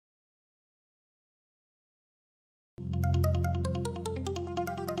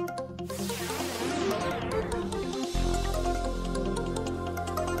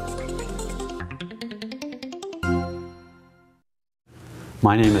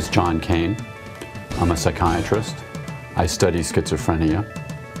My name is John Kane. I'm a psychiatrist. I study schizophrenia,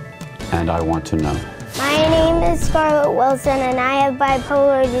 and I want to know. My name is Scarlett Wilson, and I have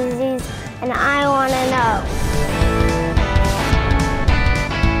bipolar disease, and I want to know.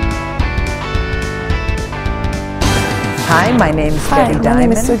 Hi, my name is Betty Diamond, my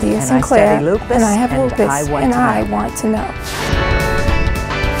name is Sodia Sinclair, I study lupus, and I have lupus, and I know. want to know.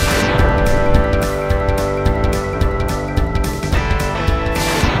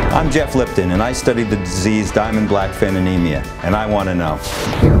 I'm Jeff Lipton, and I study the disease Diamond-Blackfan anemia, and I want to know.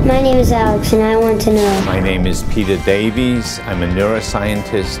 My name is Alex, and I want to know. My name is Peter Davies. I'm a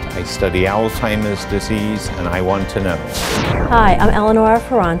neuroscientist. I study Alzheimer's disease, and I want to know. Hi, I'm Eleonora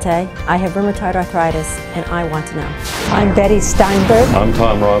Ferrante. I have rheumatoid arthritis, and I want to know. I'm Betty Steinberg. I'm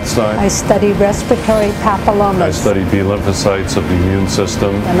Tom Rothstein. I study respiratory papillomas. I study B lymphocytes of the immune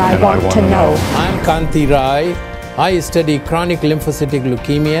system, and I want to know. I'm Kanti Rai. I study chronic lymphocytic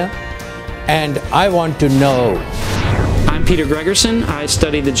leukemia, and I want to know. I'm Peter Gregerson. I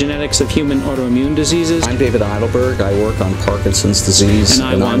study the genetics of human autoimmune diseases. I'm David Eidelberg. I work on Parkinson's disease, and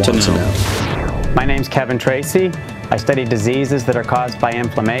I want to know. My name's Kevin Tracy. I study diseases that are caused by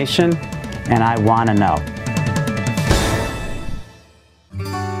inflammation, and I want to know.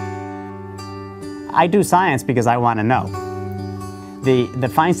 I do science because I want to know. The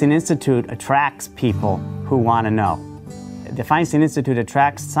Feinstein Institute attracts people who want to know. The Feinstein Institute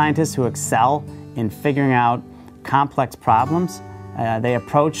attracts scientists who excel in figuring out complex problems. They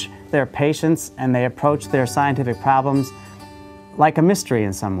approach their patients and they approach their scientific problems like a mystery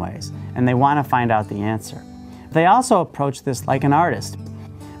in some ways, and they want to find out the answer. They also approach this like an artist.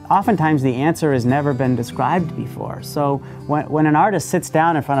 Oftentimes the answer has never been described before, so when an artist sits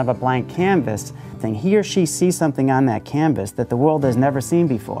down in front of a blank canvas, he or she sees something on that canvas that the world has never seen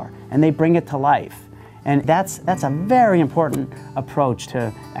before, and they bring it to life. And that's a very important approach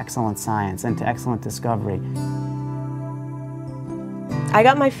to excellent science and to excellent discovery. I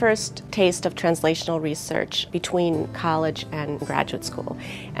got my first taste of translational research between college and graduate school.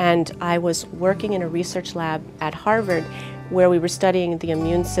 And I was working in a research lab at Harvard where we were studying the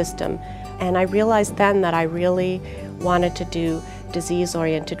immune system. And I realized then that I really wanted to do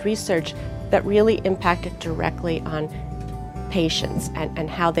disease-oriented research that really impacted directly on patients and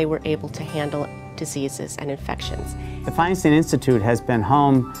how they were able to handle diseases and infections. The Feinstein Institute has been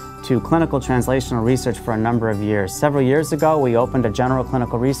home to clinical translational research for a number of years. Several years ago, we opened a general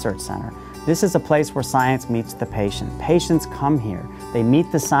clinical research center. This is a place where science meets the patient. Patients come here. They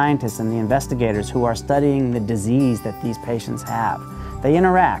meet the scientists and the investigators who are studying the disease that these patients have. They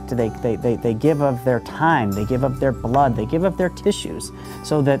interact, they give of their time, they give of their blood, they give of their tissues,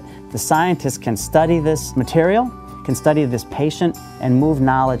 so that the scientists can study this material, can study this patient, and move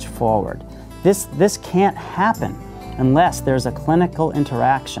knowledge forward. This can't happen unless there's a clinical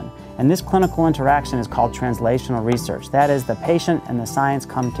interaction. And this clinical interaction is called translational research. That is, the patient and the science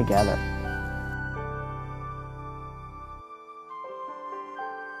come together.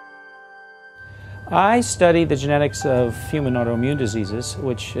 I study the genetics of human autoimmune diseases,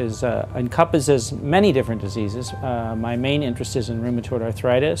 which encompasses many different diseases. My main interest is in rheumatoid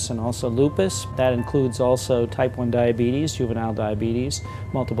arthritis and also lupus. That includes also type 1 diabetes, juvenile diabetes,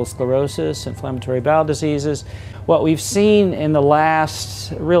 multiple sclerosis, inflammatory bowel diseases. What we've seen in the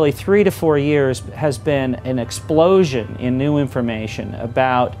last really 3 to 4 years has been an explosion in new information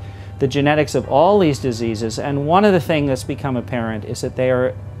about the genetics of all these diseases, and one of the things that's become apparent is that they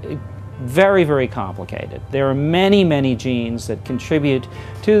are very, very complicated. There are many, many genes that contribute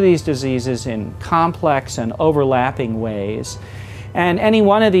to these diseases in complex and overlapping ways. And any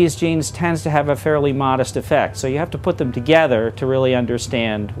one of these genes tends to have a fairly modest effect. So you have to put them together to really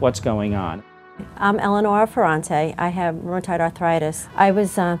understand what's going on. I'm Eleonora Ferrante. I have rheumatoid arthritis. I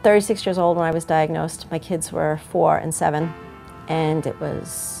was 36 years old when I was diagnosed. My kids were 4 and 7, and it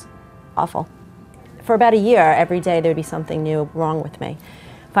was awful. For about a year, every day there would be something new wrong with me.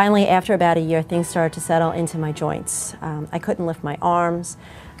 Finally, after about a year, things started to settle into my joints. I couldn't lift my arms,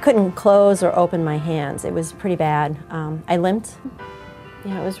 couldn't close or open my hands. It was pretty bad. I limped.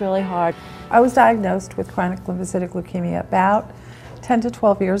 Yeah, it was really hard. I was diagnosed with chronic lymphocytic leukemia about 10 to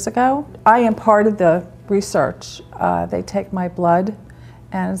 12 years ago. I am part of the research. They take my blood,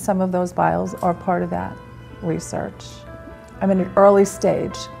 and some of those vials are part of that research. I'm in an early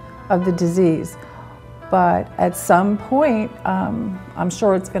stage of the disease. But at some point, I'm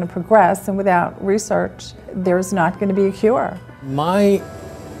sure it's going to progress, and without research, there's not going to be a cure. My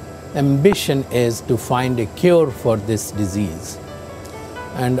ambition is to find a cure for this disease.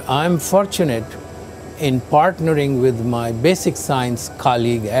 And I'm fortunate in partnering with my basic science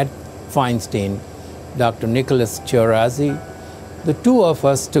colleague at Feinstein, Dr. Nicholas Chiarazi, the two of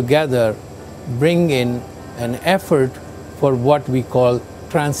us together bring in an effort for what we call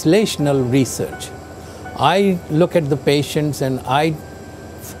translational research. I look at the patients and I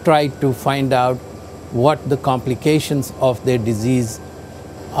try to find out what the complications of their disease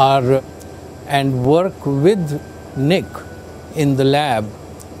are and work with Nick in the lab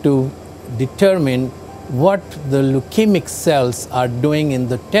to determine what the leukemic cells are doing in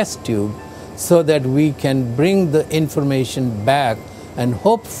the test tube so that we can bring the information back and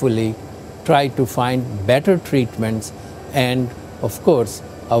hopefully try to find better treatments. And of course,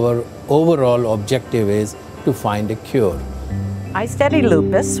 our overall objective is to find a cure. I study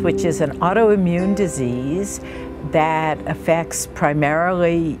lupus, which is an autoimmune disease that affects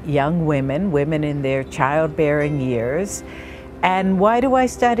primarily young women, women in their childbearing years. And why do I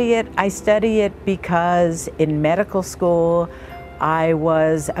study it? I study it because in medical school, I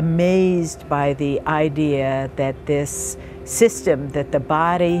was amazed by the idea that this system that the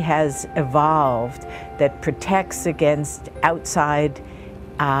body has evolved that protects against outside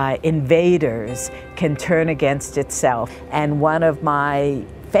invaders can turn against itself. And one of my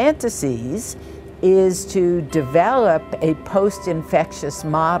fantasies is to develop a post-infectious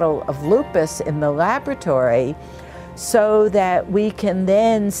model of lupus in the laboratory so that we can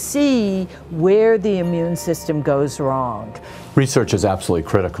then see where the immune system goes wrong. Research is absolutely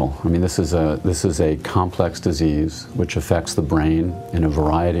critical. I mean, this is a complex disease which affects the brain in a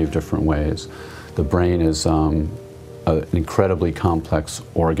variety of different ways. The brain is an incredibly complex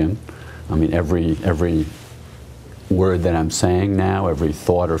organ. I mean, every word that I'm saying now, every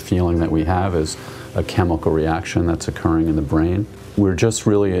thought or feeling that we have is a chemical reaction that's occurring in the brain. We're just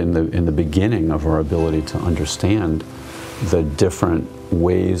really in the beginning of our ability to understand the different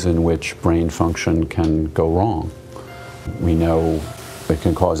ways in which brain function can go wrong. We know it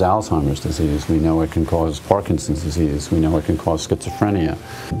can cause Alzheimer's disease. We know it can cause Parkinson's disease. We know it can cause schizophrenia.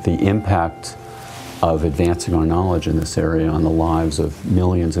 The impact of advancing our knowledge in this area on the lives of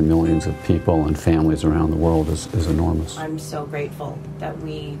millions and millions of people and families around the world is enormous. I'm so grateful that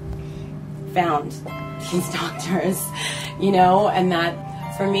we found these doctors, you know, and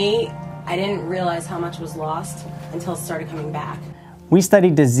that for me, I didn't realize how much was lost until it started coming back. We study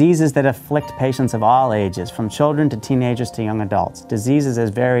diseases that afflict patients of all ages, from children to teenagers to young adults. Diseases as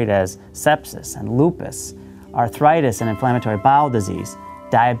varied as sepsis and lupus, arthritis and inflammatory bowel disease,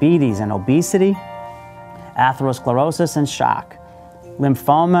 diabetes and obesity, atherosclerosis and shock,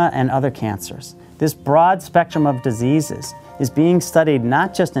 lymphoma and other cancers. This broad spectrum of diseases is being studied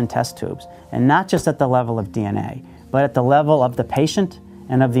not just in test tubes and not just at the level of DNA, but at the level of the patient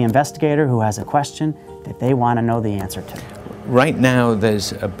and of the investigator who has a question that they want to know the answer to. Right now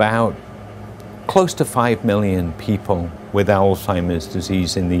there's about close to 5 million people with Alzheimer's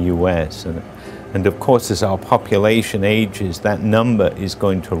disease in the US. And of course, as our population ages, that number is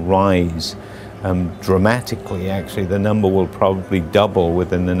going to rise dramatically. Actually, the number will probably double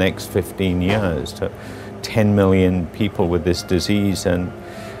within the next 15 years to 10 million people with this disease. And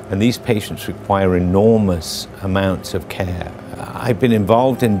these patients require enormous amounts of care. I've been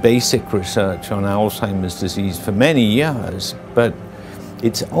involved in basic research on Alzheimer's disease for many years, but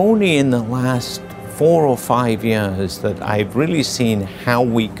it's only in the last 4 or 5 years that I've really seen how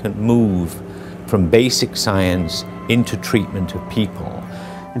we can move from basic science into treatment of people.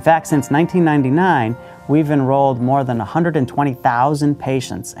 In fact, since 1999, we've enrolled more than 120,000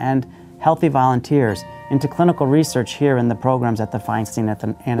 patients and healthy volunteers into clinical research here in the programs at the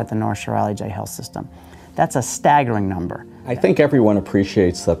Feinstein and at the North Shore Alley Health System. That's a staggering number. I think everyone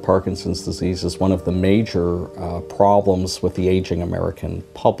appreciates that Parkinson's disease is one of the major problems with the aging American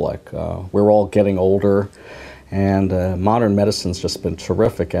public. We're all getting older, and modern medicine's just been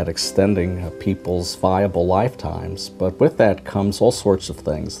terrific at extending people's viable lifetimes. But with that comes all sorts of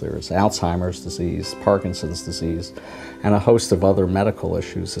things. There's Alzheimer's disease, Parkinson's disease, and a host of other medical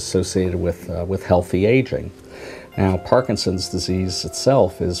issues associated with healthy aging. Now, Parkinson's disease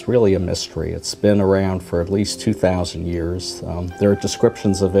itself is really a mystery. It's been around for at least 2,000 years. There are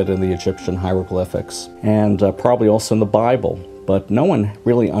descriptions of it in the Egyptian hieroglyphics and probably also in the Bible. But no one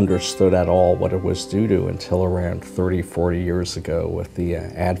really understood at all what it was due to until around 30, 40 years ago with the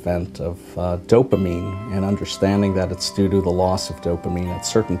advent of dopamine and understanding that it's due to the loss of dopamine at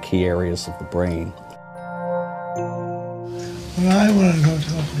certain key areas of the brain. What I want to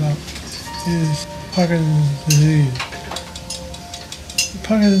talk about is Parkinson's disease.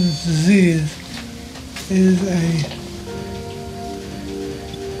 Parkinson's disease is a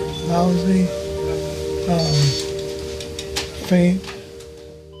lousy, faint,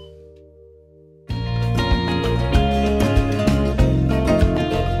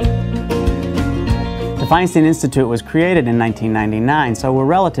 The Feinstein Institute was created in 1999, so we're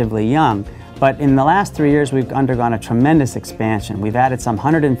relatively young. But in the last 3 years, we've undergone a tremendous expansion. We've added some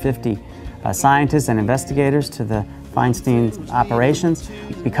 150 scientists and investigators to the Feinstein operations.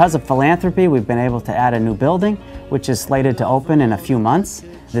 Because of philanthropy, we've been able to add a new building, which is slated to open in a few months.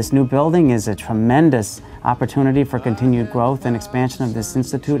 This new building is a tremendous opportunity for continued growth and expansion of this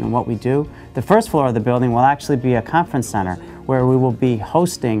institute and what we do. The first floor of the building will actually be a conference center where we will be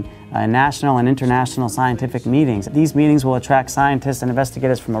hosting national and international scientific meetings. These meetings will attract scientists and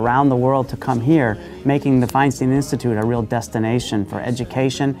investigators from around the world to come here, making the Feinstein Institute a real destination for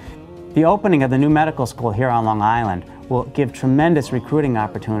education. The opening of the new medical school here on Long Island will give tremendous recruiting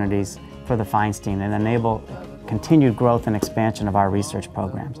opportunities for the Feinstein and enable continued growth and expansion of our research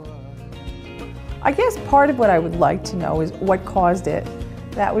programs. I guess part of what I would like to know is what caused it.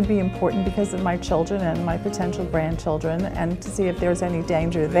 That would be important because of my children and my potential grandchildren, and to see if there's any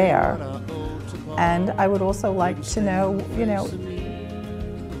danger there. And I would also like to know,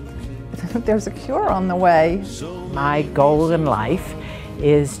 if there's a cure on the way. My goal in life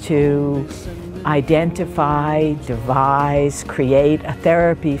is to identify, devise, create a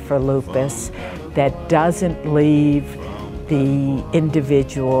therapy for lupus that doesn't leave the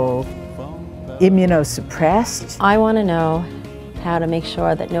individual immunosuppressed. I want to know how to make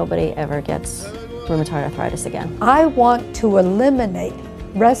sure that nobody ever gets rheumatoid arthritis again. I want to eliminate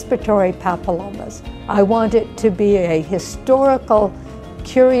respiratory papillomas. I want it to be a historical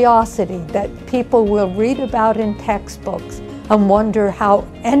curiosity that people will read about in textbooks and wonder how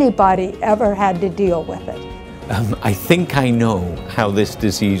anybody ever had to deal with it. I think I know how this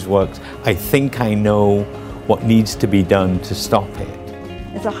disease works. I think I know what needs to be done to stop it.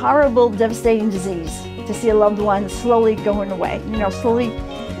 It's a horrible, devastating disease to see a loved one slowly going away, slowly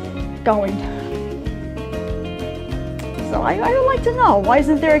going. So I would like to know, why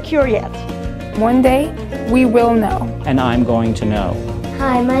isn't there a cure yet? One day, we will know. And I'm going to know.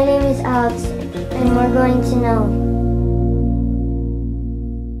 Hi, my name is Alex, and we're going to know.